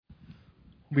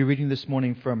We'll be reading this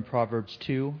morning from Proverbs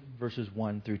 2, verses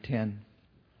 1 through 10.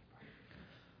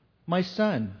 My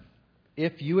son,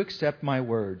 if you accept my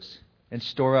words and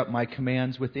store up my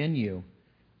commands within you,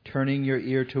 turning your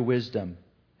ear to wisdom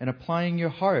and applying your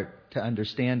heart to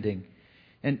understanding,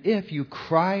 and if you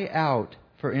cry out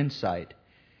for insight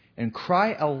and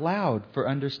cry aloud for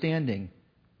understanding,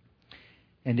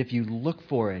 and if you look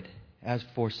for it as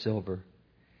for silver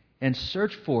and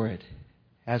search for it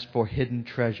as for hidden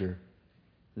treasure,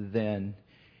 then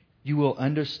you will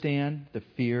understand the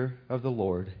fear of the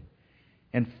Lord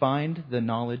and find the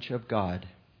knowledge of God.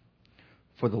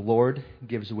 For the Lord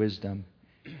gives wisdom,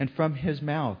 and from His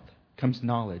mouth comes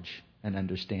knowledge and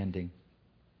understanding.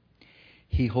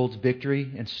 He holds victory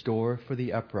in store for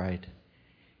the upright.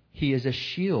 He is a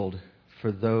shield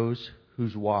for those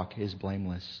whose walk is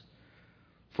blameless.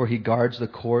 For He guards the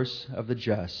course of the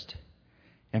just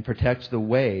and protects the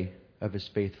way of His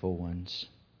faithful ones.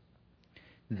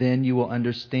 Then you will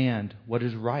understand what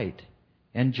is right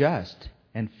and just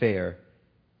and fair,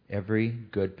 every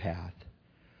good path.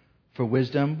 For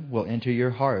wisdom will enter your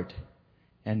heart,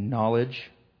 and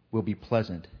knowledge will be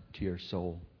pleasant to your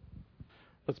soul.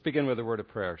 Let's begin with a word of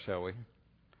prayer, shall we?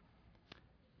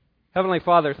 Heavenly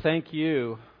Father, thank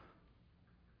you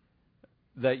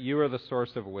that you are the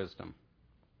source of wisdom.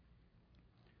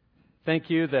 Thank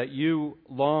you that you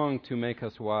long to make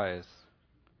us wise,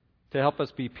 to help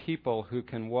us be people who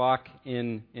can walk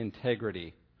in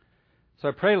integrity. So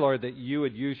I pray, Lord, that you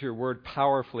would use your word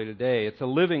powerfully today. It's a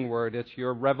living word. It's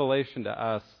your revelation to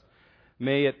us.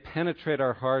 May it penetrate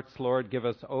our hearts, Lord. Give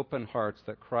us open hearts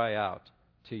that cry out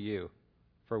to you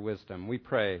for wisdom. We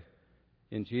pray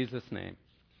in Jesus' name.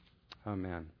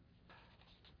 Amen.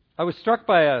 I was struck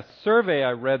by a survey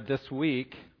I read this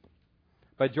week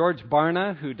by George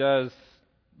Barna,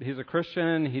 he's a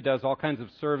Christian. He does all kinds of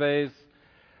surveys,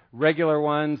 regular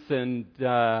ones, and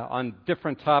on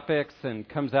different topics, and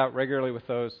comes out regularly with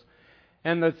those.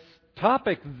 And the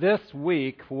topic this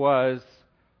week was,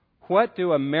 what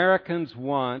do Americans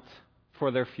want for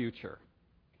their future?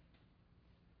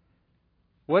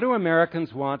 What do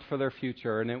Americans want for their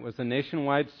future? And it was a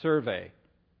nationwide survey.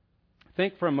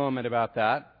 Think for a moment about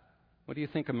that. What do you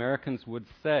think Americans would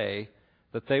say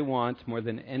that they want more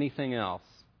than anything else?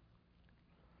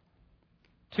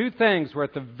 Two things were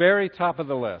at the very top of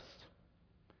the list.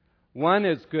 One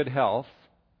is good health,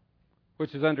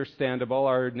 which is understandable.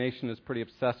 Our nation is pretty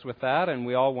obsessed with that, and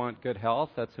we all want good health.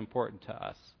 That's important to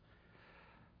us.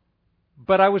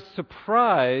 But I was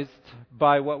surprised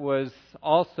by what was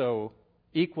also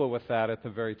equal with that at the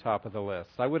very top of the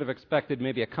list. I would have expected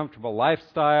maybe a comfortable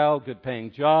lifestyle, good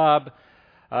paying job,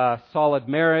 solid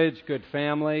marriage, good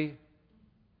family.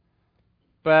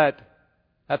 But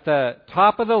at the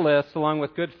top of the list, along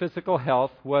with good physical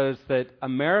health, was that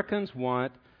Americans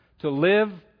want to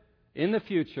live in the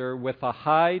future with a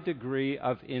high degree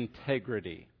of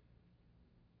integrity.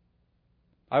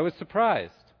 I was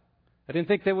surprised. I didn't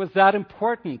think that was that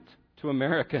important to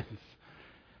Americans.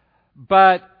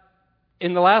 But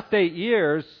in the last 8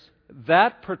 years,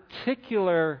 that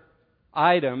particular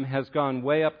item has gone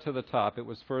way up to the top. It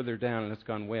was further down, and it's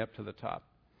gone way up to the top.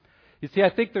 You see,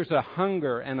 I think there's a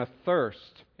hunger and a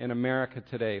thirst in America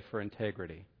today for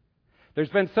integrity. There's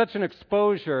been such an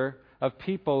exposure of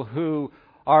people who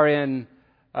are in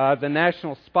the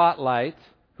national spotlight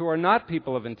who are not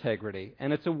people of integrity,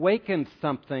 and it's awakened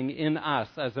something in us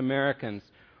as Americans.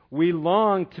 We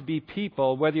long to be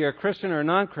people, whether you're a Christian or a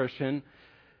non-Christian,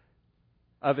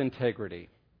 of integrity.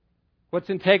 What's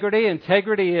integrity?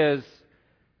 Integrity is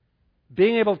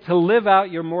being able to live out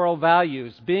your moral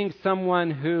values, being someone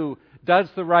who does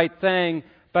the right thing,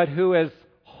 but who is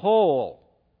whole,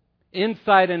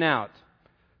 inside and out,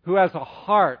 who has a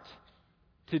heart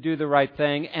to do the right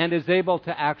thing and is able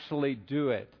to actually do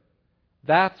it.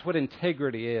 That's what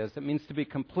integrity is. It means to be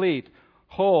complete,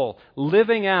 whole,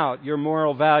 living out your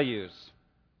moral values.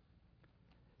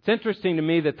 It's interesting to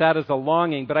me that that is a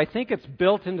longing, but I think it's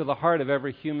built into the heart of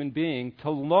every human being to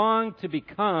long to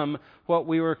become what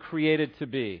we were created to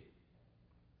be.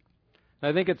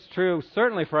 I think it's true,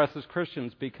 certainly for us as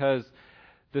Christians, because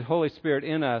the Holy Spirit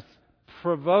in us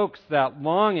provokes that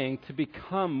longing to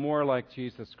become more like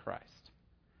Jesus Christ.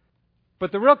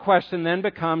 But the real question then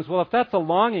becomes, well, if that's a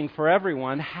longing for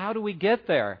everyone, how do we get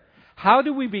there? How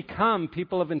do we become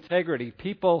people of integrity,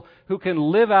 people who can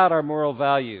live out our moral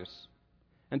values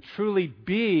and truly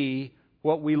be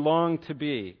what we long to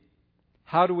be?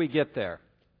 How do we get there?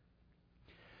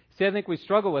 See, I think we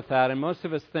struggle with that, and most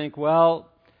of us think, well,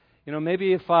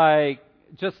 maybe if I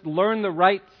just learn the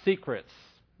right secrets.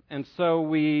 And so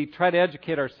we try to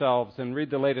educate ourselves and read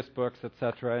the latest books,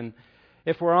 etc. And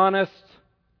if we're honest,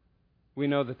 we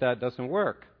know that that doesn't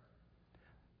work.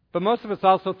 But most of us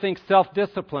also think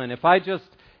self-discipline. If I just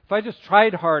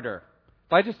tried harder,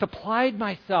 if I just applied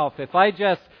myself, if I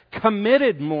just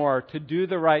committed more to do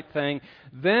the right thing,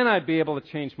 then I'd be able to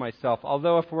change myself.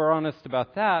 Although if we're honest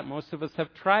about that, most of us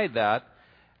have tried that,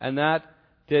 and that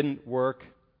didn't work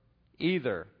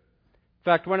either. In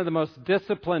fact, one of the most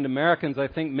disciplined Americans, I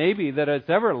think, maybe that has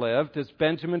ever lived is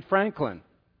Benjamin Franklin.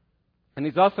 And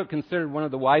he's also considered one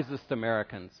of the wisest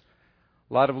Americans.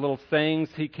 A lot of little sayings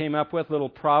he came up with, little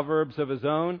proverbs of his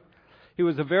own. He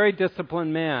was a very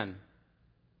disciplined man.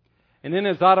 And in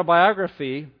his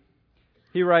autobiography,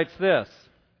 he writes this: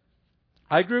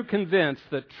 I grew convinced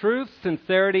that truth,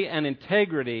 sincerity, and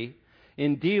integrity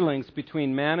in dealings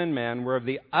between man and man were of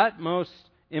the utmost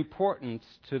importance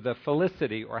to the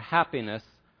felicity or happiness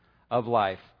of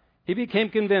life. He became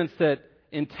convinced that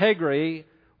integrity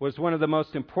was one of the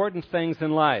most important things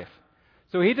in life.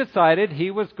 So he decided he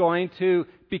was going to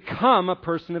become a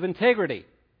person of integrity.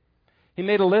 He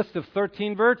made a list of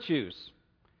 13 virtues.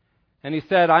 And he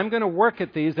said, I'm going to work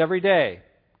at these every day.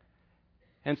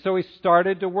 And so he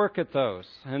started to work at those.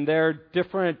 And they're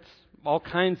different, all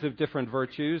kinds of different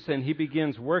virtues. And he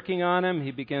begins working on them.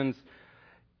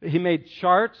 He made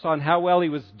charts on how well he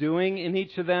was doing in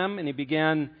each of them. And he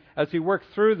began, as he worked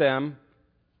through them,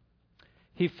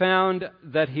 he found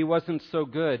that he wasn't so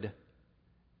good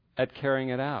at carrying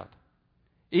it out,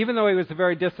 even though he was a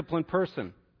very disciplined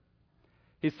person.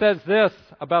 He says this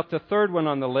about the third one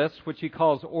on the list, which he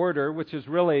calls order, which is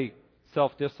really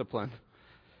self-discipline.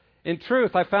 In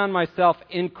truth, I found myself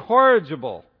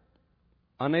incorrigible,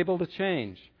 unable to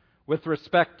change with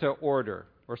respect to order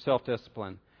or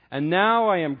self-discipline. And now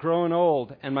I am grown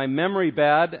old and my memory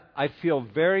bad, I feel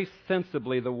very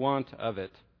sensibly the want of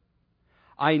it.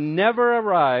 I never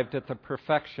arrived at the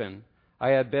perfection I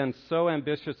had been so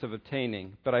ambitious of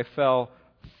attaining, but I fell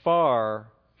far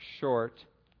short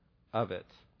of it.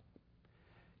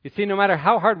 You see, no matter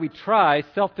how hard we try,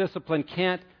 self-discipline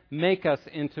can't make us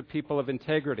into people of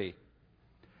integrity.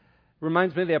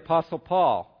 Reminds me of the Apostle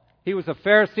Paul. He was a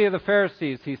Pharisee of the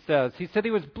Pharisees, he says. He said he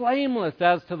was blameless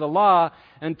as to the law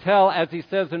until, as he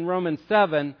says in Romans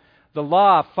 7, the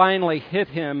law finally hit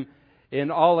him in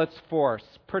all its force,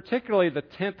 particularly the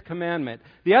 10th commandment.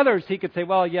 The others, he could say,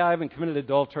 well, yeah, I haven't committed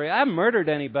adultery. I haven't murdered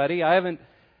anybody. I haven't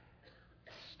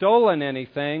stolen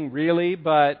anything, really.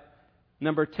 But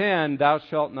number 10, thou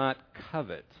shalt not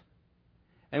covet.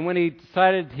 And when he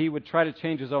decided he would try to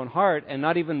change his own heart and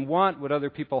not even want what other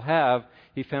people have,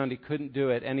 he found he couldn't do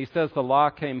it. And he says the law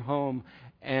came home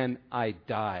and I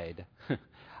died.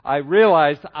 I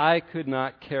realized I could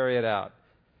not carry it out.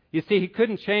 You see, he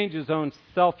couldn't change his own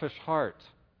selfish heart.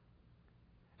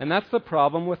 And that's the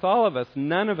problem with all of us.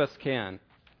 None of us can.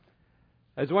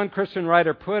 As one Christian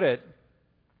writer put it,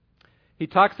 he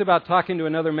talks about talking to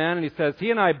another man and he says,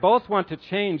 he and I both want to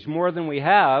change more than we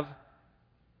have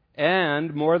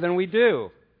and more than we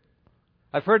do.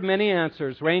 I've heard many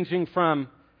answers ranging from,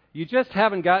 you just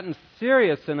haven't gotten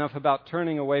serious enough about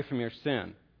turning away from your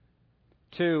sin,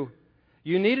 to,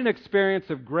 you need an experience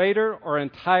of greater or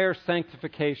entire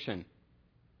sanctification,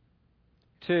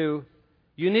 to,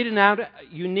 you need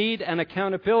an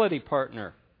accountability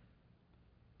partner,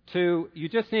 to, you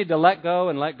just need to let go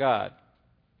and let God.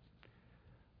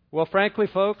 Well, frankly,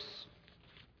 folks,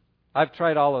 I've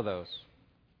tried all of those.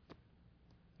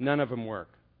 None of them work.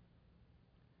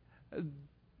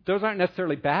 Those aren't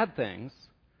necessarily bad things,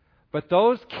 but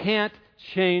those can't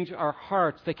change our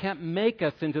hearts. They can't make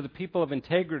us into the people of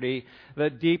integrity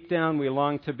that deep down we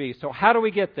long to be. So how do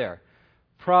we get there?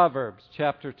 Proverbs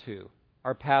chapter 2,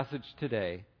 our passage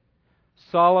today.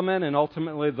 Solomon, and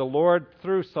ultimately the Lord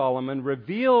through Solomon,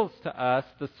 reveals to us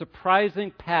the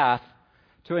surprising path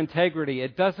to integrity.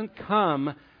 It doesn't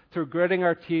come through gritting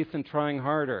our teeth and trying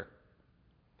harder.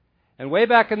 And way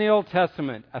back in the Old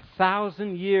Testament,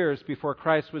 1,000 years before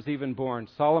Christ was even born,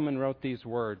 Solomon wrote these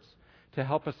words to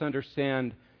help us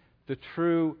understand the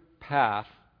true path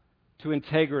to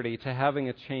integrity, to having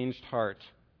a changed heart.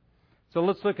 So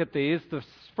let's look at these. The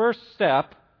first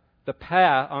step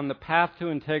on the path to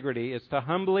integrity is to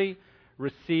humbly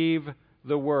receive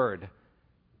the Word.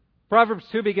 Proverbs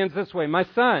 2 begins this way, my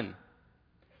son,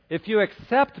 if you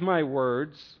accept my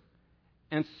words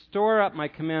and store up my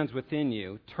commands within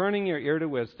you, turning your ear to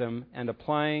wisdom and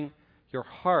applying your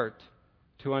heart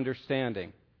to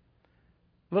understanding.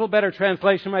 A little better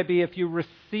translation might be if you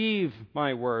receive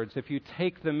my words, if you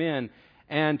take them in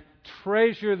and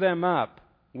treasure them up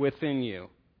within you.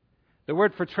 The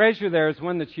word for treasure there is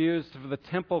one that's used for the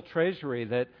temple treasury,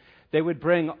 that they would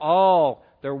bring all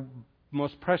their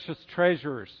most precious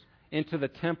treasures into the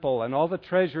temple, and all the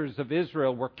treasures of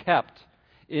Israel were kept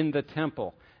in the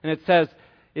temple. And it says,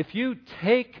 if you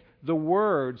take the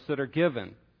words that are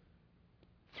given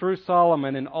through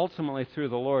Solomon and ultimately through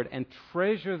the Lord and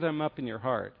treasure them up in your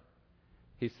heart,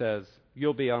 he says,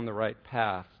 you'll be on the right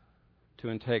path to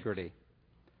integrity.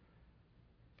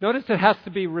 Notice it has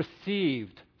to be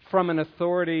received from an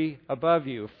authority above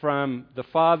you, from the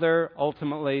Father,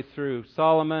 ultimately through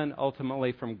Solomon,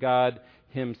 ultimately from God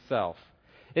Himself.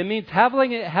 It means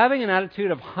having an attitude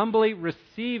of humbly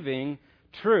receiving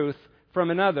truth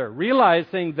from another,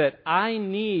 realizing that I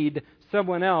need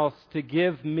someone else to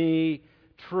give me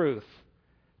truth,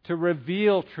 to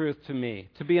reveal truth to me,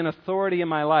 to be an authority in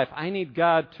my life. I need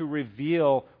God to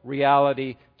reveal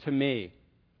reality to me.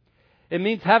 It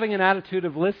means having an attitude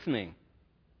of listening.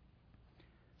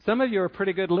 Some of you are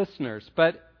pretty good listeners,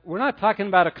 but we're not talking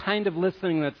about a kind of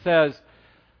listening that says,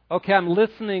 okay, I'm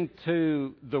listening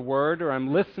to the Word or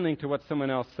I'm listening to what someone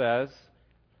else says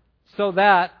so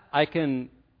that I can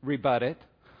rebut it,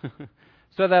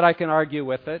 so that I can argue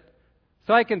with it,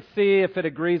 so I can see if it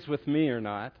agrees with me or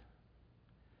not.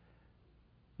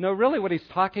 No, really what he's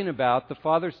talking about, the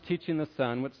Father's teaching the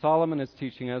Son, what Solomon is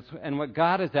teaching us, and what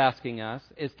God is asking us,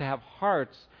 is to have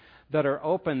hearts that are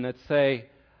open, that say,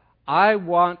 I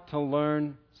want to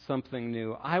learn something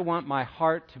new. I want my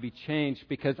heart to be changed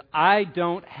because I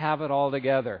don't have it all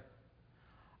together.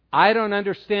 I don't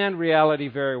understand reality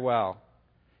very well.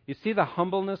 You see the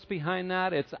humbleness behind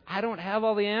that? It's, I don't have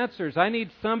all the answers. I need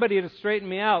somebody to straighten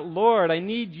me out. Lord, I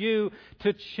need you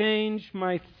to change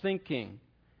my thinking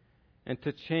and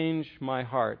to change my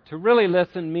heart. To really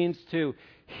listen means to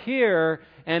hear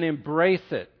and embrace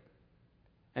it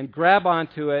and grab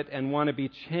onto it and want to be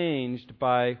changed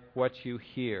by what you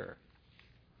hear.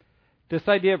 This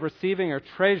idea of receiving or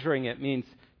treasuring it means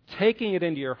taking it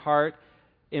into your heart,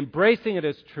 embracing it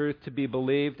as truth to be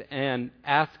believed, and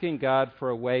asking God for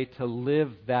a way to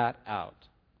live that out.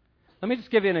 Let me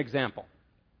just give you an example.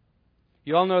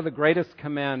 You all know the greatest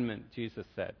commandment, Jesus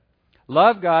said.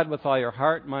 Love God with all your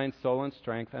heart, mind, soul, and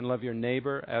strength, and love your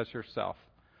neighbor as yourself.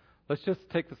 Let's just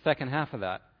take the second half of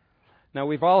that. Now,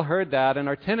 we've all heard that, and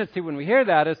our tendency when we hear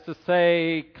that is to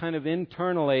say kind of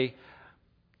internally,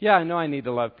 yeah, I know I need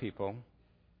to love people.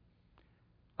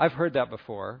 I've heard that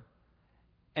before,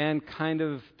 and kind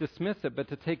of dismiss it. But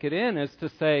to take it in is to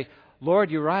say,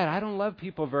 Lord, you're right, I don't love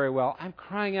people very well. I'm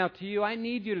crying out to you. I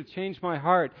need you to change my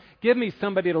heart. Give me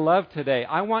somebody to love today.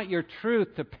 I want your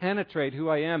truth to penetrate who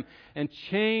I am and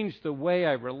change the way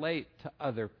I relate to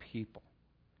other people.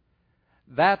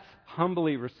 That's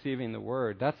humbly receiving the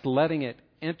Word. That's letting it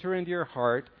enter into your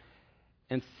heart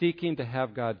and seeking to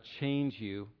have God change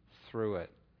you through it.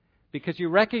 Because you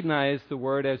recognize the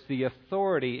Word as the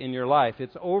authority in your life.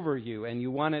 It's over you, and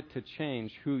you want it to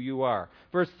change who you are.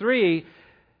 Verse 3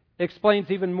 explains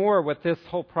even more what this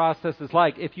whole process is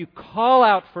like. If you call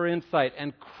out for insight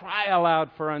and cry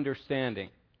aloud for understanding,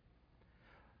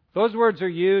 those words are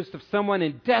used of someone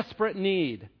in desperate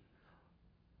need.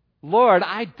 Lord,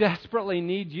 I desperately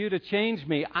need you to change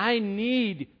me. I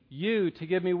need you to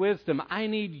give me wisdom. I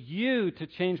need you to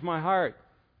change my heart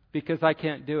because I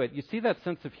can't do it. You see that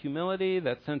sense of humility,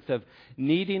 that sense of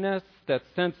neediness, that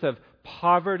sense of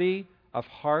poverty of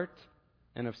heart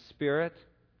and of spirit?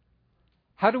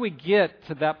 How do we get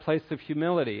to that place of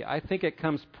humility? I think it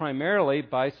comes primarily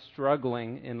by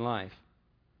struggling in life,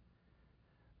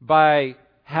 by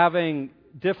having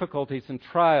difficulties and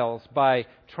trials, by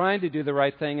trying to do the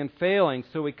right thing and failing.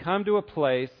 So we come to a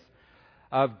place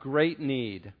of great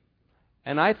need.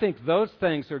 And I think those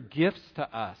things are gifts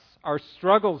to us. Our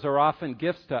struggles are often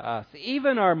gifts to us.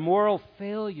 Even our moral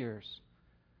failures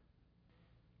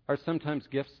are sometimes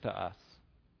gifts to us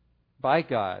by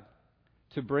God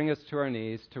to bring us to our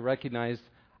knees, to recognize,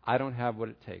 I don't have what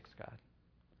it takes, God.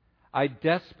 I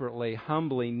desperately,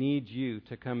 humbly need you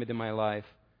to come into my life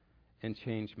and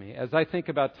change me. As I think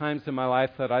about times in my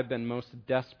life that I've been most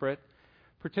desperate,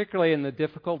 particularly in the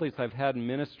difficulties I've had in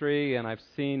ministry, and I've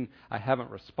seen I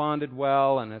haven't responded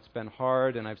well, and it's been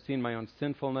hard, and I've seen my own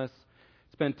sinfulness.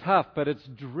 It's been tough, but it's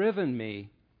driven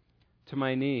me to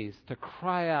my knees to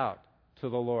cry out to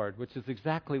the Lord, which is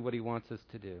exactly what He wants us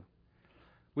to do.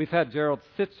 We've had Gerald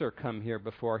Sitzer come here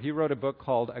before. He wrote a book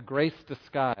called A Grace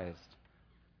Disguised.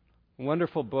 A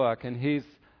wonderful book, and he's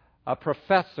a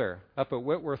professor up at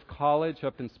Whitworth College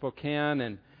up in Spokane,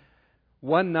 and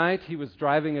one night he was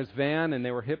driving his van and they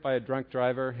were hit by a drunk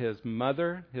driver. His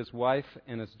mother, his wife,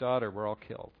 and his daughter were all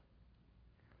killed.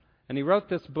 And he wrote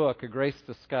this book, A Grace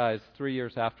Disguised, 3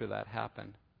 years after that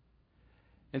happened.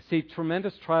 And see,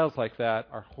 tremendous trials like that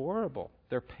are horrible.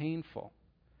 They're painful.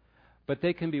 But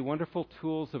they can be wonderful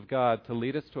tools of God to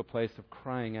lead us to a place of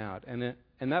crying out. And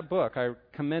And that book, I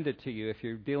commend it to you if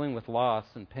you're dealing with loss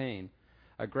and pain.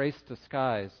 A Grace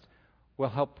Disguised will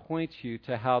help point you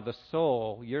to how the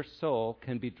soul, your soul,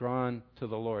 can be drawn to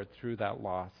the Lord through that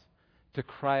loss, to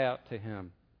cry out to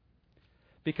Him.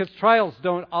 Because trials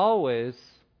don't always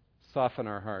soften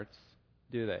our hearts,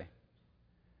 do they?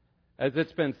 As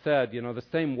it's been said, the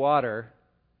same water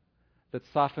that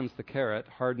softens the carrot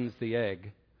hardens the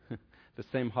egg. The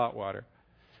same hot water.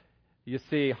 You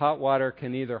see, hot water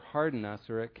can either harden us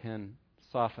or it can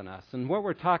soften us. And what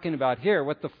we're talking about here,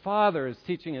 what the Father is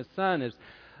teaching His Son is,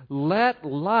 let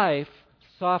life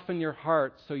soften your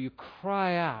heart so you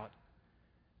cry out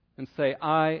and say,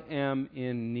 I am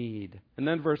in need. And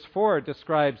then verse 4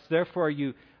 describes, therefore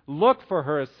you look for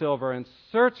her as silver and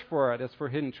search for it as for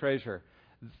hidden treasure.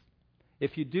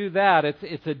 If you do that,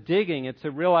 it's a digging, it's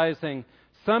a realizing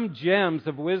some gems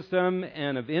of wisdom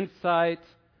and of insight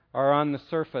are on the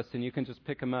surface and you can just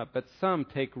pick them up, but some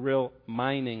take real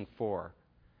mining for.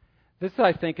 This,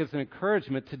 I think, is an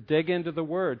encouragement to dig into the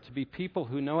Word, to be people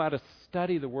who know how to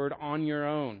study the Word on your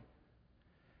own,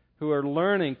 who are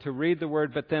learning to read the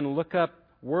Word, but then look up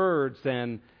words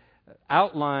and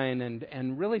outline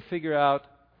and really figure out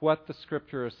what the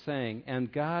Scripture is saying.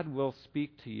 And God will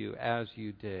speak to you as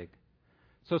you dig.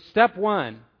 So step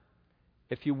one,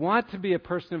 if you want to be a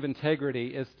person of integrity,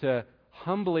 is to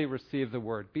humbly receive the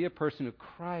Word. Be a person who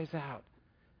cries out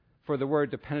for the Word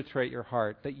to penetrate your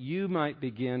heart, that you might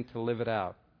begin to live it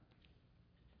out.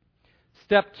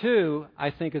 Step two, I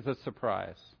think, is a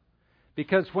surprise.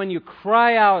 Because when you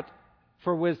cry out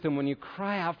for wisdom, when you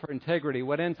cry out for integrity,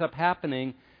 what ends up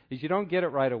happening is you don't get it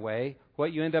right away.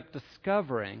 What you end up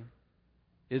discovering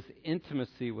is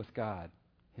intimacy with God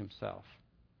Himself.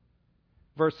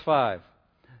 Verse 5.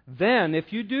 Then,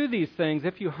 if you do these things,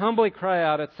 if you humbly cry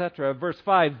out, etc., verse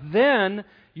 5, then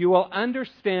you will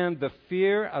understand the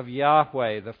fear of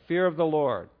Yahweh, the fear of the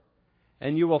Lord,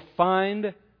 and you will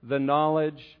find the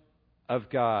knowledge of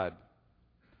God.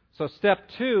 So step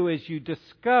two is you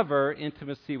discover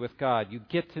intimacy with God. You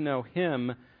get to know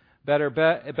Him better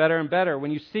and better.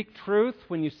 When you seek truth,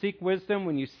 when you seek wisdom,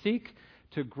 when you seek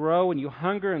to grow, when you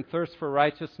hunger and thirst for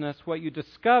righteousness, what you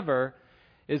discover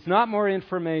is not more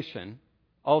information.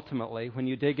 Ultimately, when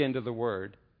you dig into the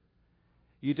Word,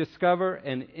 you discover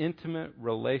an intimate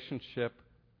relationship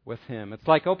with Him. It's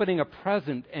like opening a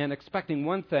present and expecting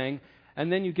one thing,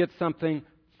 and then you get something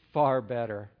far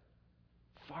better.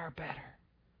 Far better.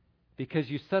 Because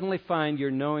you suddenly find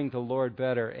you're knowing the Lord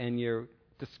better and you're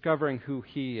discovering who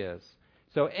He is.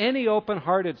 So any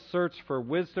open-hearted search for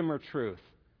wisdom or truth,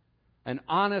 an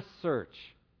honest search,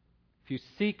 if you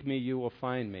seek me, you will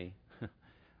find me,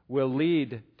 will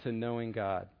lead to knowing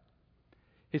God.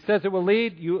 He says it will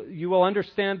lead, you will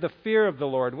understand the fear of the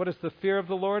Lord. What is the fear of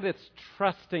the Lord? It's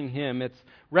trusting Him. It's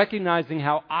recognizing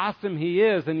how awesome He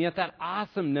is, and yet that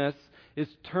awesomeness is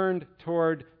turned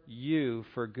toward you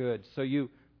for good. So you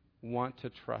want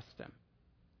to trust Him.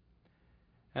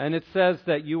 And it says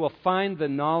that you will find the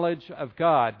knowledge of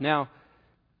God. Now,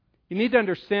 you need to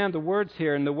understand the words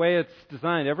here and the way it's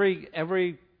designed.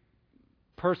 Every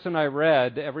person I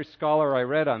read, every scholar I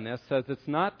read on this says it's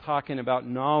not talking about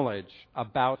knowledge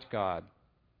about God.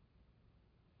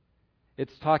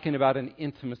 It's talking about an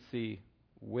intimacy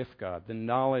with God, the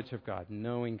knowledge of God,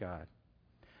 knowing God.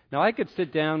 Now, I could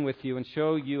sit down with you and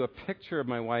show you a picture of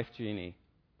my wife, Jeannie,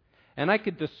 and I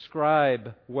could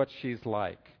describe what she's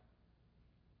like.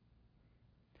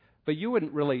 But you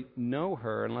wouldn't really know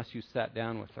her unless you sat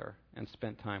down with her and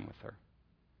spent time with her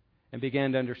and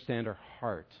began to understand her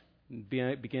heart.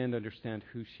 Began to understand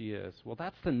who she is. Well,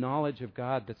 that's the knowledge of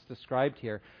God that's described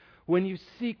here. When you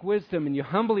seek wisdom and you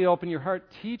humbly open your heart,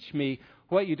 teach me,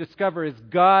 what you discover is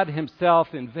God Himself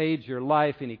invades your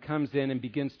life and He comes in and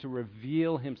begins to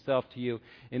reveal Himself to you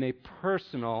in a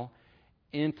personal,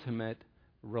 intimate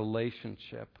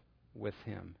relationship with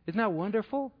Him. Isn't that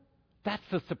wonderful? That's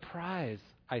the surprise,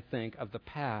 I think, of the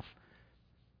path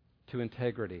to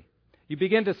integrity. You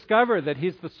begin to discover that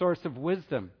He's the source of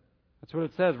wisdom. That's what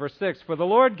it says, verse 6. For the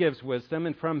Lord gives wisdom,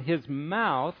 and from His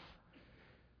mouth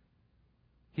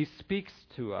He speaks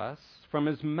to us. From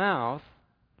His mouth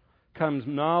comes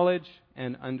knowledge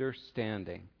and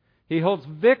understanding. He holds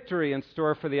victory in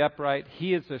store for the upright.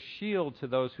 He is a shield to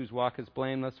those whose walk is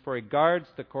blameless, for He guards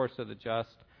the course of the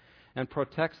just and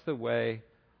protects the way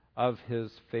of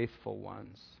His faithful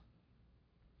ones.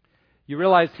 You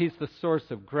realize He's the source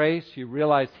of grace. You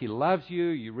realize He loves you.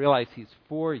 You realize He's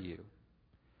for you.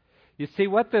 You see,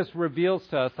 what this reveals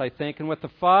to us, I think, and what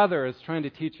the Father is trying to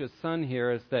teach His Son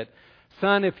here is that,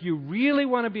 son, if you really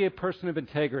want to be a person of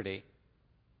integrity,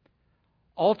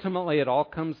 ultimately it all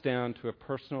comes down to a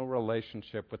personal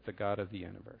relationship with the God of the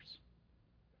universe.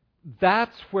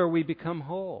 that's where we become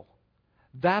whole.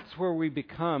 That's where we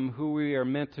become who we are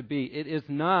meant to be. It is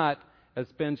not, as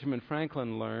Benjamin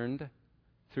Franklin learned,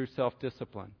 through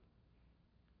self-discipline.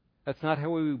 That's not how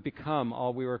we become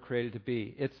all we were created to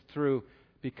be. It's through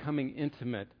becoming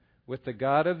intimate with the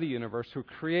God of the universe who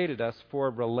created us for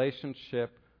a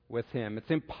relationship with Him.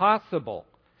 It's impossible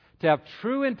to have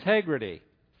true integrity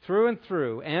through and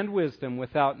through and wisdom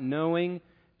without knowing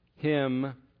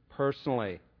Him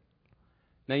personally.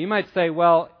 Now you might say,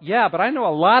 well, yeah, but I know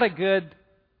a lot of good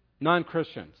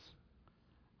non-Christians.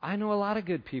 I know a lot of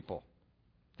good people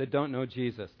that don't know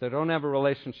Jesus, that don't have a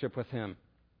relationship with Him.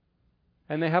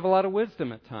 And they have a lot of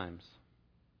wisdom at times.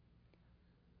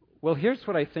 Well, here's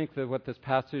what I think that what this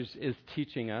passage is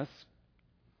teaching us.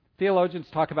 Theologians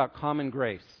talk about common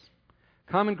grace.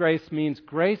 Common grace means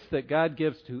grace that God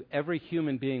gives to every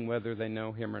human being, whether they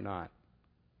know Him or not.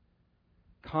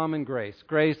 Common grace.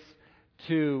 Grace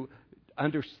to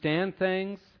understand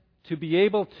things, to be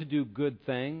able to do good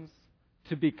things,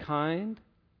 to be kind,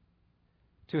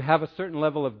 to have a certain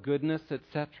level of goodness,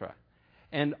 etc.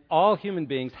 And all human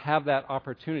beings have that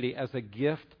opportunity as a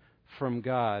gift from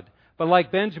God. But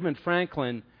like Benjamin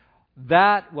Franklin,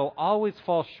 that will always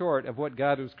fall short of what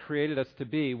God has created us to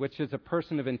be, which is a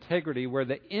person of integrity where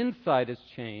the inside is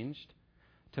changed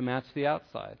to match the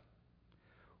outside.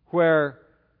 Where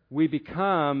we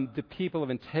become the people of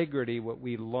integrity, what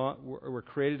we were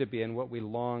created to be and what we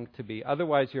long to be.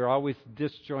 Otherwise, you're always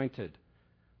disjointed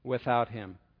without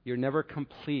Him. You're never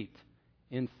complete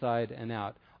inside and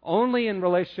out. Only in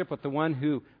relationship with the one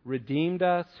who redeemed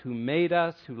us, who made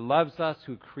us, who loves us,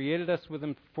 who created us with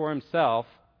Him for Himself,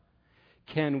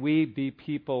 can we be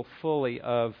people fully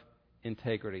of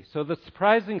integrity. So the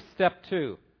surprising step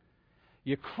 2,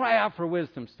 you cry out for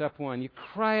wisdom, step 1. You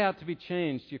cry out to be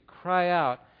changed. You cry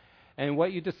out. And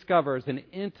what you discover is an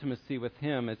intimacy with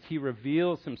Him as He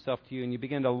reveals Himself to you, and you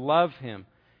begin to love Him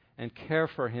and care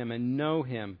for Him and know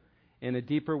Him in a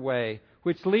deeper way,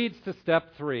 which leads to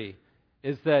step 3,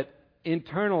 is that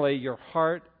internally your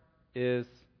heart is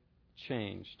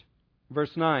changed.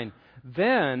 Verse 9,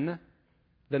 then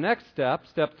the next step,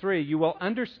 step 3, you will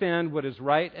understand what is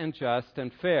right and just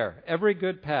and fair, every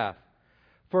good path.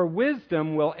 For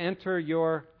wisdom will enter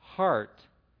your heart,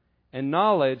 and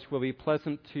knowledge will be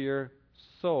pleasant to your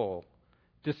soul.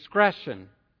 Discretion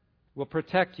will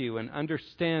protect you, and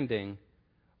understanding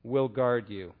will guard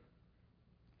you.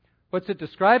 What's it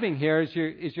describing here is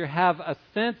you have a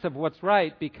sense of what's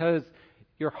right because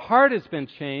your heart has been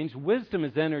changed. Wisdom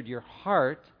has entered your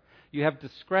heart. You have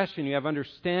discretion. You have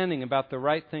understanding about the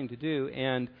right thing to do,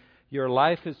 and your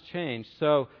life has changed.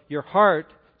 So your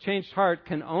heart, changed heart,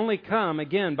 can only come,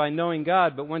 again, by knowing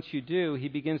God. But once you do, He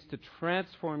begins to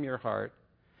transform your heart.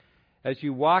 As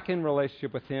you walk in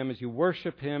relationship with Him, as you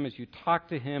worship Him, as you talk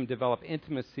to Him, develop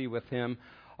intimacy with Him,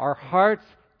 our hearts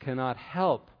cannot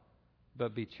help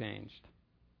but be changed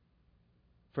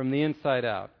from the inside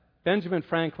out. Benjamin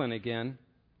Franklin again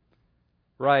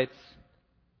writes,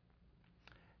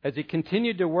 as he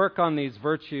continued to work on these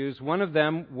virtues, one of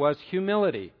them was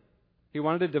humility. He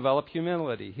wanted to develop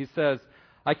humility. He says,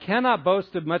 I cannot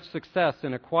boast of much success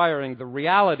in acquiring the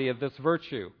reality of this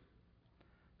virtue,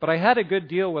 but I had a good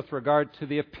deal with regard to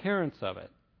the appearance of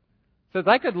it. He says,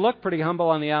 I could look pretty humble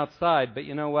on the outside, but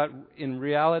you know what? In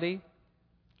reality,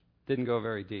 didn't go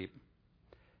very deep.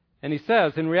 And he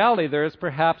says, in reality, there is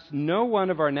perhaps no one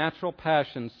of our natural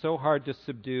passions so hard to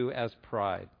subdue as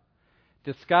pride.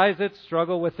 Disguise it,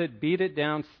 struggle with it, beat it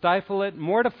down, stifle it,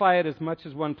 mortify it as much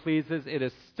as one pleases. It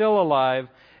is still alive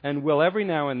and will every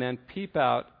now and then peep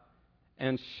out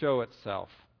and show itself.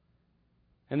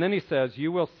 And then he says,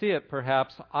 you will see it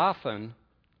perhaps often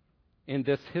in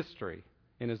this history,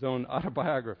 in his own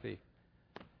autobiography.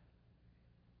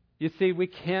 You see, we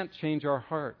can't change our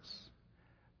hearts.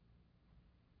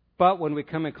 But when we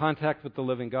come in contact with the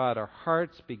living God, our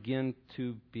hearts begin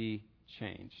to be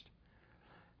changed.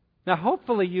 Now,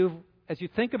 hopefully, as you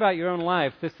think about your own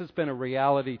life, this has been a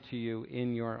reality to you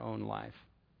in your own life.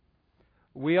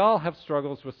 We all have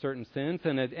struggles with certain sins,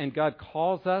 and God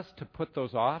calls us to put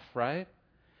those off, right?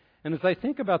 And as I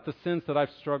think about the sins that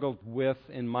I've struggled with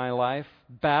in my life,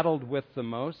 battled with the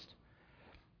most,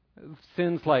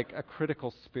 sins like a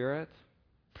critical spirit,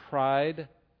 pride,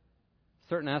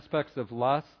 certain aspects of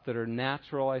lust that are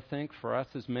natural, I think, for us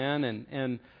as men,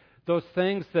 and those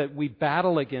things that we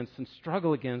battle against and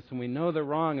struggle against, and we know they're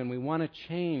wrong, and we want to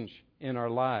change in our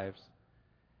lives.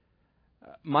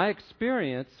 My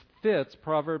experience fits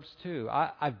Proverbs 2.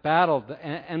 I've battled,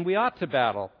 and we ought to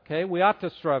battle, okay? We ought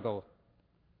to struggle.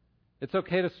 It's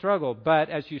okay to struggle, but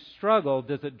as you struggle,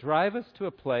 does it drive us to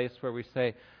a place where we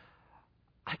say,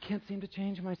 I can't seem to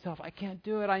change myself. I can't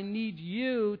do it. I need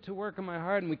you to work in my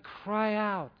heart. And we cry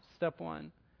out, step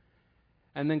one.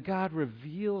 And then God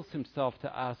reveals himself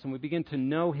to us, and we begin to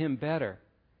know him better.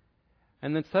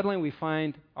 And then suddenly we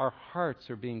find our hearts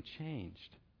are being changed.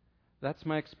 That's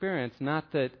my experience.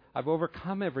 Not that I've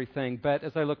overcome everything, but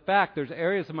as I look back, there's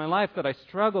areas of my life that I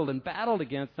struggled and battled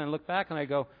against, and I look back and I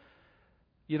go,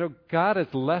 God has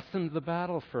lessened the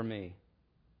battle for me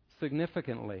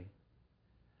significantly.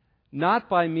 Not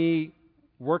by me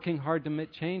working hard to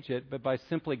change it, but by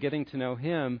simply getting to know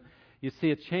him. You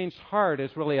see, a changed heart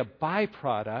is really a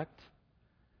byproduct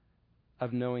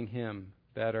of knowing him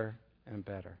better and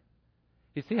better.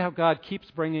 You see how God keeps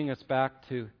bringing us back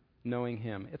to knowing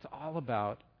him. It's all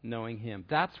about knowing him.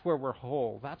 That's where we're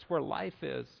whole. That's where life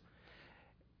is.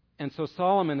 And so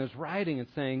Solomon is writing and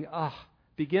saying,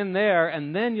 begin there,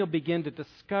 and then you'll begin to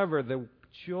discover the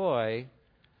joy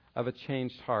of a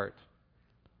changed heart.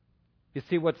 You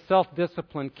see, what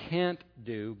self-discipline can't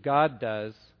do, God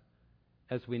does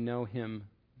as we know him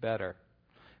better.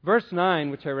 Verse 9,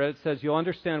 which I read, says, you'll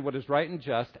understand what is right and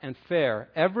just and fair.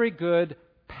 Every good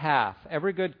path,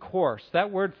 every good course.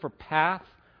 That word for path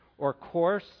or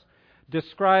course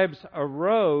describes a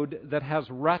road that has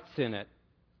ruts in it.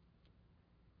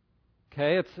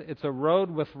 Okay, it's a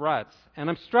road with ruts. And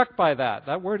I'm struck by that.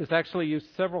 That word is actually used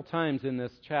several times in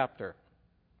this chapter.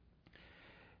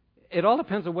 It all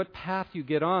depends on what path you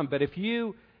get on, but if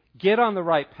you get on the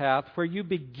right path where you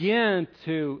begin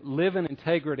to live in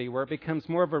integrity, where it becomes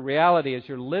more of a reality as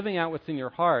you're living out what's in your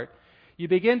heart, you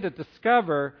begin to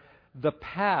discover the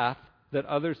path that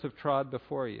others have trod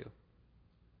before you.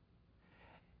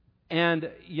 And,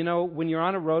 when you're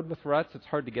on a road with ruts, it's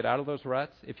hard to get out of those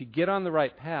ruts. If you get on the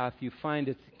right path, you find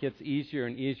it gets easier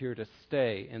and easier to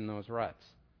stay in those ruts.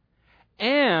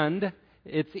 And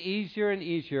it's easier and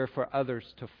easier for others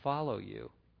to follow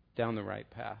you down the right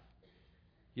path.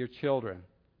 Your children,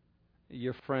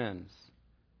 your friends,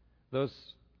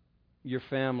 your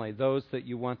family, those that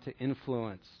you want to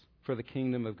influence for the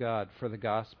kingdom of God, for the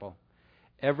gospel.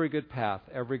 Every good path,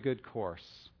 every good course.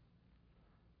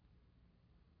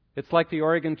 It's like the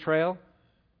Oregon Trail.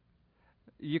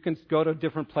 You can go to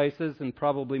different places, and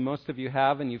probably most of you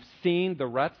have, and you've seen the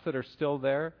ruts that are still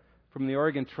there from the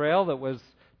Oregon Trail that was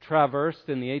traversed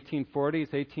in the 1840s,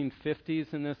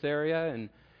 1850s in this area and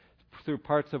through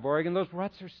parts of Oregon. Those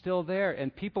ruts are still there,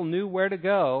 and people knew where to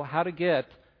go, how to get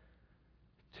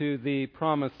to the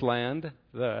promised land,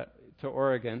 to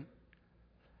Oregon,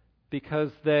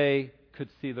 because they could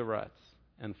see the ruts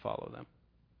and follow them.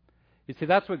 You see,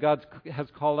 that's what God has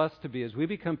called us to be. As we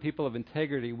become people of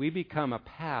integrity, we become a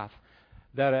path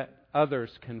that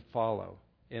others can follow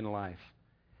in life.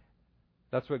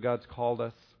 That's what God's called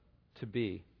us to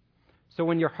be. So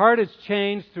when your heart is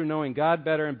changed through knowing God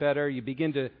better and better, you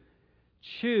begin to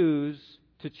choose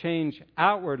to change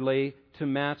outwardly to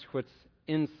match what's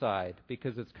inside,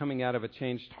 because it's coming out of a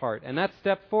changed heart. And that's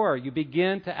step 4. You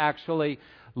begin to actually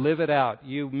live it out.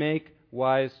 You make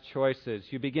wise choices.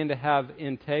 You begin to have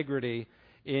integrity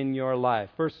in your life.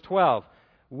 Verse 12,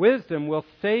 wisdom will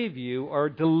save you or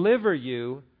deliver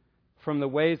you from the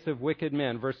ways of wicked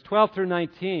men. Verse 12 through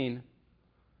 19,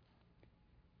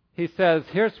 he says,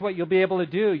 here's what you'll be able to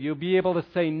do. You'll be able to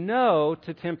say no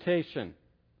to temptation.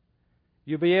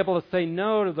 You'll be able to say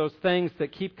no to those things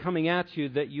that keep coming at you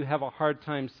that you have a hard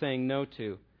time saying no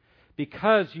to.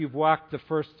 Because you've walked the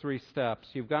first 3 steps.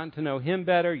 You've gotten to know him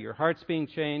better, your heart's being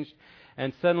changed,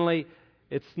 and suddenly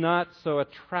it's not so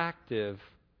attractive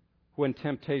when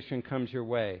temptation comes your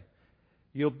way.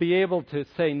 You'll be able to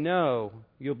say no.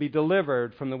 You'll be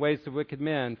delivered from the ways of wicked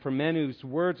men, from men whose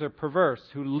words are perverse,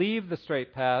 who leave the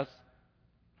straight paths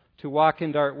to walk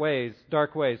in dark ways,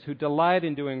 who delight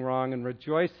in doing wrong and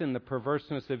rejoice in the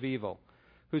perverseness of evil,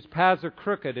 whose paths are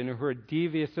crooked and who are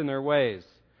devious in their ways.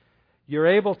 You're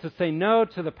able to say no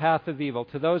to the path of evil,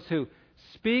 to those who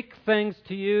speak things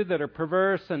to you that are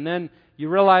perverse, and then you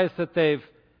realize that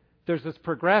there's this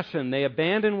progression. They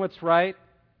abandon what's right,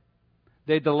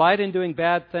 they delight in doing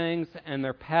bad things, and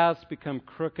their paths become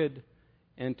crooked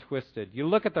and twisted. You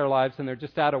look at their lives and they're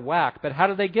just out of whack. But how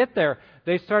did they get there?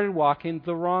 They started walking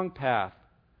the wrong path,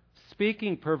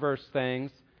 speaking perverse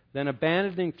things, then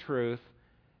abandoning truth,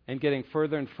 and getting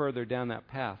further and further down that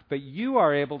path. But you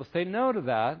are able to say no to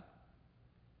that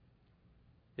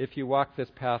if you walk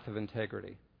this path of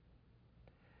integrity.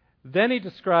 Then he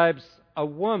describes a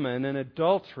woman, an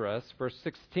adulteress, verse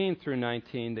 16 through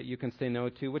 19, that you can say no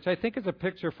to, which I think is a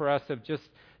picture for us of just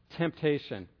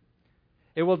temptation.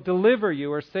 It will deliver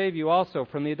you or save you also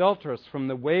from the adulteress, from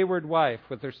the wayward wife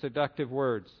with her seductive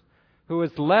words, who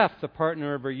has left the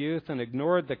partner of her youth and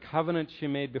ignored the covenant she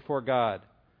made before God.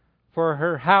 For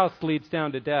her house leads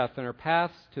down to death, and her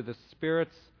paths to the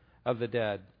spirits of the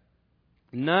dead.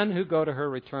 None who go to her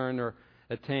return or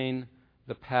attain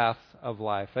the paths of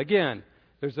life. Again,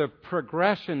 there's a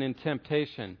progression in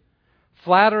temptation.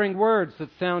 Flattering words that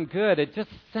sound good. It just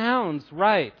sounds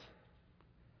right.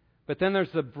 But then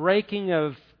there's the breaking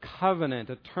of covenant,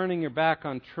 a turning your back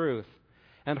on truth.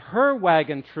 And her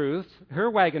wagon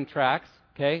tracks,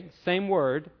 okay, same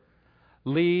word,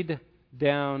 lead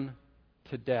down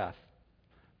to death.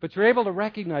 But you're able to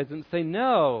recognize it and say,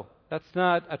 no, that's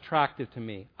not attractive to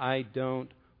me. I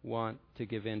don't want to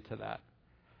give in to that.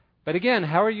 But again,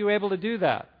 how are you able to do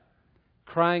that?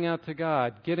 Crying out to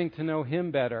God, getting to know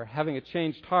Him better, having a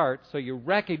changed heart so you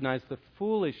recognize the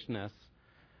foolishness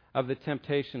of the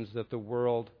temptations that the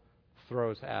world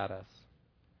throws at us.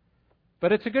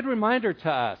 But it's a good reminder to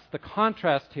us, the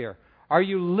contrast here. Are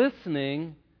you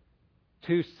listening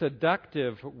to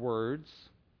seductive words,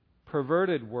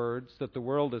 perverted words that the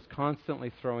world is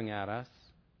constantly throwing at us?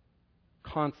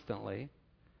 Constantly.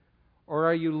 Or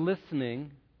are you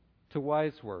listening to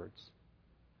wise words?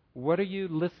 What are you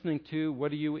listening to?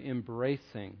 What are you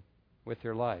embracing with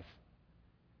your life?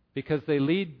 Because they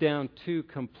lead down two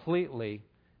completely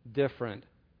different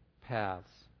paths.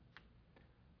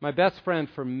 My best friend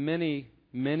for many,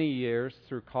 many years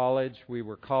through college, we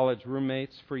were college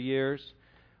roommates for years.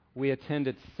 We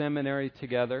attended seminary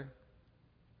together.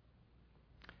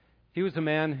 He was a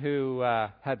man who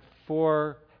has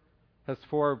four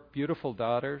beautiful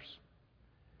daughters.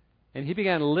 And he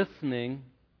began listening,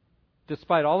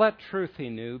 despite all that truth he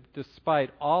knew,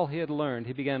 despite all he had learned,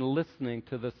 he began listening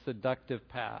to the seductive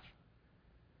path.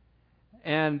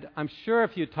 And I'm sure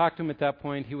if you talked to him at that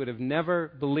point, he would have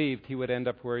never believed he would end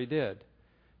up where he did,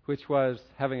 which was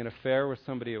having an affair with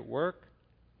somebody at work,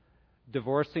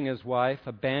 divorcing his wife,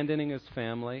 abandoning his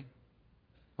family,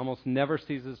 almost never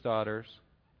sees his daughters,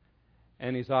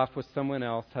 and he's off with someone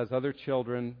else, has other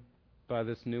children by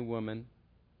this new woman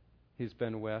he's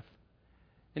been with.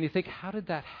 And you think, how did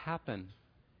that happen?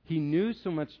 He knew so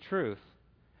much truth,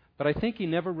 but I think he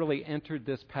never really entered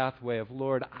this pathway of,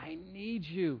 Lord, I need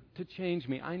you to change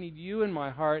me. I need you in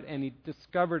my heart. And he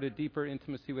discovered a deeper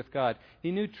intimacy with God. He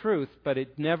knew truth, but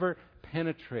it never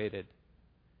penetrated.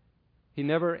 He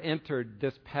never entered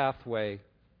this pathway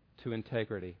to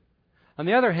integrity. On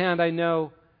the other hand, I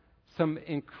know some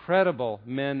incredible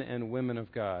men and women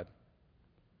of God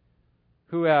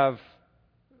who have,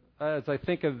 as I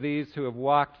think of these, who have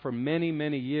walked for many,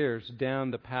 many years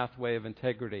down the pathway of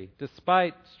integrity,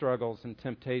 despite struggles and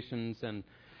temptations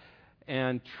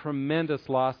and tremendous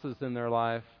losses in their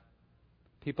life.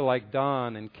 People like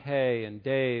Don and Kay and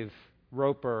Dave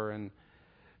Roper and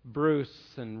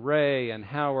Bruce and Ray and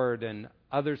Howard and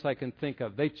others I can think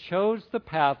of. They chose the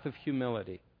path of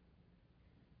humility,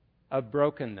 of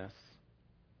brokenness,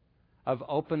 of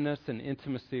openness and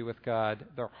intimacy with God.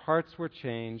 Their hearts were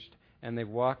changed, and they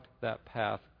walked that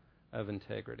path of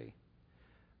integrity.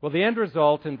 Well, the end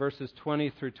result in verses 20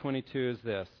 through 22 is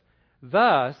this.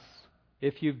 Thus,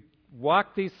 if you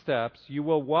walk these steps, you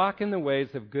will walk in the ways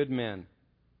of good men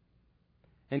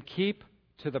and keep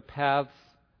to the paths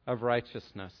of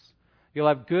righteousness. You'll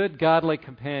have good, godly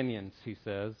companions, he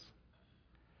says.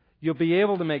 You'll be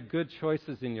able to make good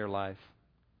choices in your life.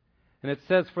 And it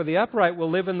says, for the upright will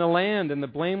live in the land, and the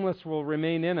blameless will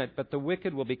remain in it, but the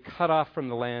wicked will be cut off from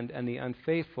the land, and the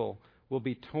unfaithful will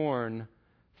be torn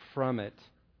from it.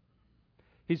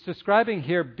 He's describing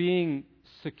here being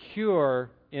secure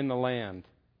in the land.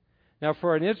 Now,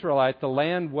 for an Israelite, the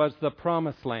land was the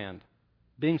promised land,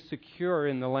 being secure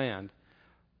in the land.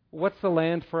 What's the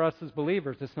land for us as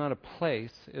believers? It's not a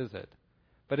place, is it?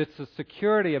 But it's the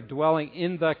security of dwelling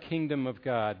in the kingdom of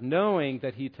God, knowing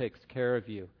that He takes care of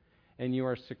you, and you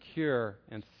are secure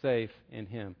and safe in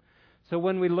Him. So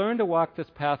when we learn to walk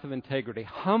this path of integrity,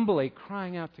 humbly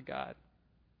crying out to God,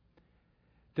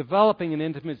 developing an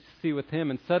intimacy with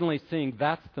Him, and suddenly seeing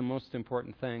that's the most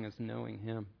important thing, is knowing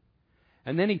Him.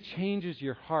 And then He changes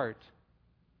your heart,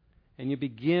 and you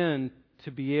begin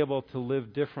to be able to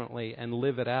live differently and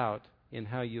live it out in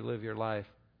how you live your life.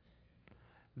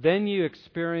 Then you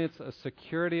experience a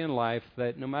security in life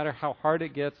that no matter how hard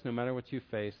it gets, no matter what you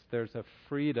face, there's a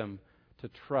freedom to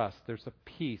trust. There's a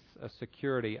peace, a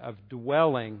security of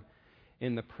dwelling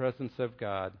in the presence of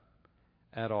God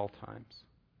at all times.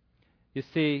 You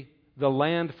see, the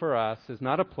land for us is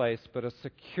not a place, but a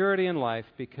security in life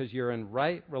because you're in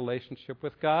right relationship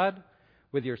with God,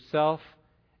 with yourself,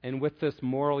 and with this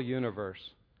moral universe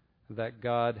that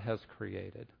God has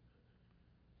created.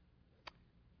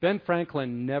 Ben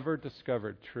Franklin never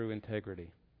discovered true integrity.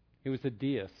 He was a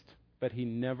deist, but he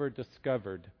never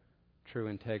discovered true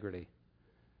integrity.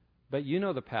 But you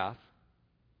know the path.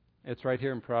 It's right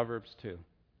here in Proverbs 2.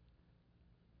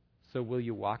 So will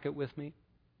you walk it with me?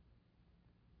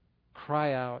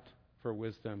 Cry out for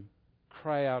wisdom.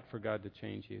 Cry out for God to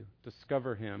change you.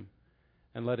 Discover Him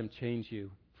and let Him change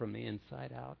you from the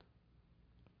inside out.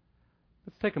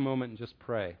 Let's take a moment and just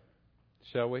pray,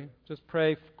 shall we? Just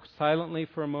pray silently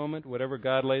for a moment, whatever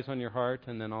God lays on your heart,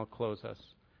 and then I'll close us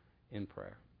in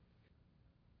prayer.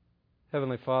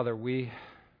 Heavenly Father, we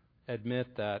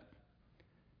admit that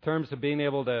in terms of being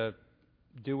able to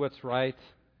do what's right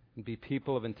and be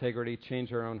people of integrity,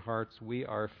 change our own hearts, we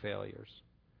are failures.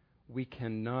 We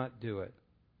cannot do it.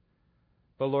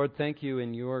 But Lord, thank you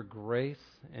in your grace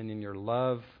and in your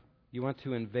love. You want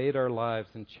to invade our lives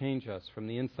and change us from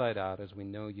the inside out as we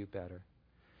know you better.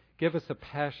 Give us a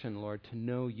passion, Lord, to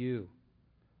know you,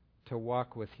 to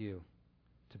walk with you,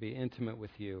 to be intimate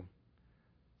with you,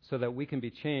 so that we can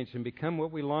be changed and become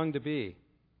what we long to be,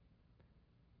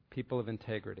 people of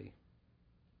integrity,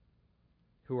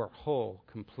 who are whole,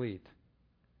 complete,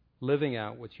 living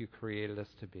out what you created us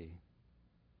to be.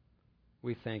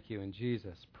 We thank you in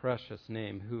Jesus' precious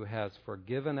name, who has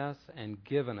forgiven us and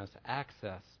given us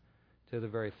access to the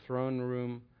very throne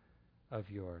room of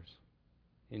yours.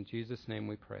 In Jesus' name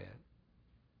we pray it.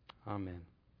 Amen.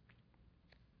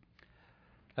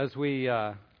 As we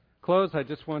close, I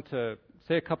just want to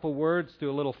say a couple words, do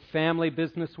a little family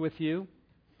business with you.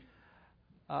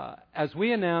 As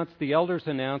we announced, the elders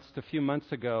announced a few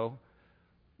months ago,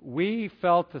 we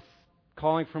felt the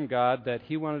calling from God that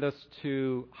He wanted us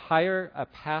to hire a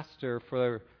pastor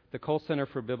for the Cole Center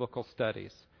for Biblical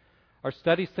Studies. Our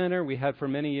study center we had for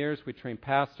many years. We trained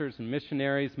pastors and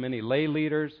missionaries, many lay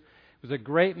leaders. It was a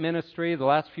great ministry. The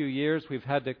last few years we've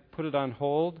had to put it on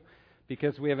hold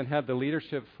because we haven't had the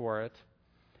leadership for it.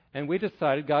 And we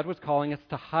decided God was calling us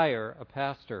to hire a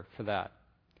pastor for that.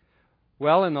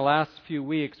 Well, in the last few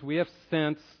weeks, we have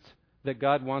sensed that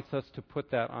God wants us to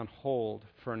put that on hold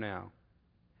for now.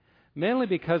 Mainly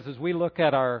because as we look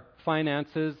at our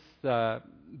finances, the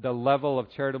level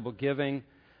of charitable giving,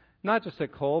 not just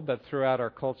at Cole, but throughout our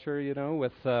culture,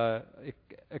 with the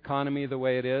economy the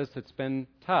way it is, it's been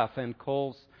tough. And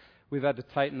we've had to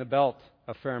tighten the belt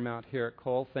a fair amount here at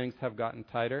Cole. Things have gotten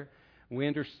tighter. We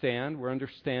understand. We're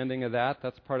understanding of that.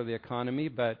 That's part of the economy.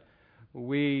 But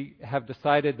we have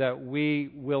decided that we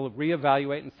will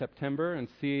reevaluate in September and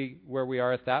see where we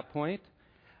are at that point.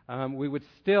 We would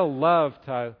still love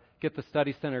to get the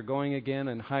study center going again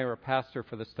and hire a pastor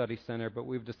for the study center, but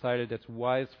we've decided it's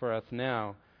wise for us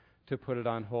now to put it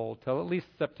on hold till at least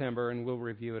September, and we'll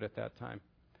review it at that time.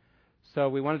 So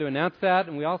we wanted to announce that,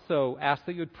 and we also ask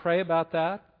that you would pray about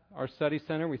that, our study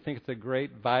center. We think it's a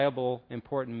great, viable,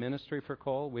 important ministry for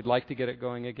Cole. We'd like to get it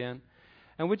going again.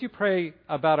 And would you pray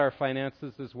about our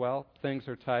finances as well? Things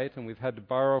are tight, and we've had to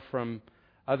borrow from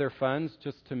other funds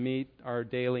just to meet our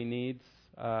daily needs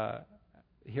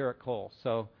here at Cole.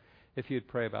 So if you'd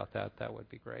pray about that, that would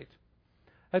be great.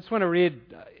 I just want to read,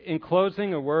 in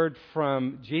closing, a word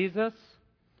from Jesus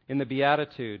in the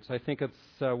Beatitudes. I think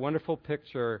it's a wonderful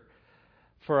picture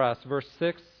for us. Verse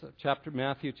 6,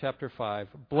 Matthew chapter 5.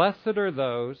 Blessed are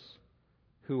those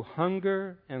who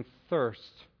hunger and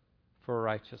thirst for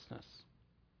righteousness.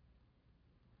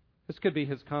 This could be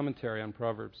his commentary on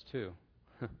Proverbs 2.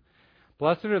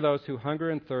 Blessed are those who hunger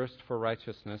and thirst for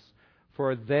righteousness,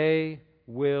 for they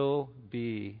will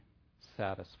be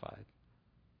satisfied.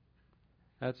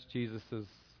 That's Jesus'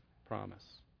 promise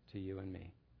to you and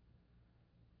me.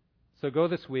 So go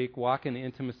this week, walk in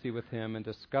intimacy with Him, and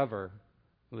discover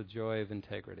the joy of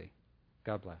integrity.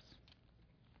 God bless.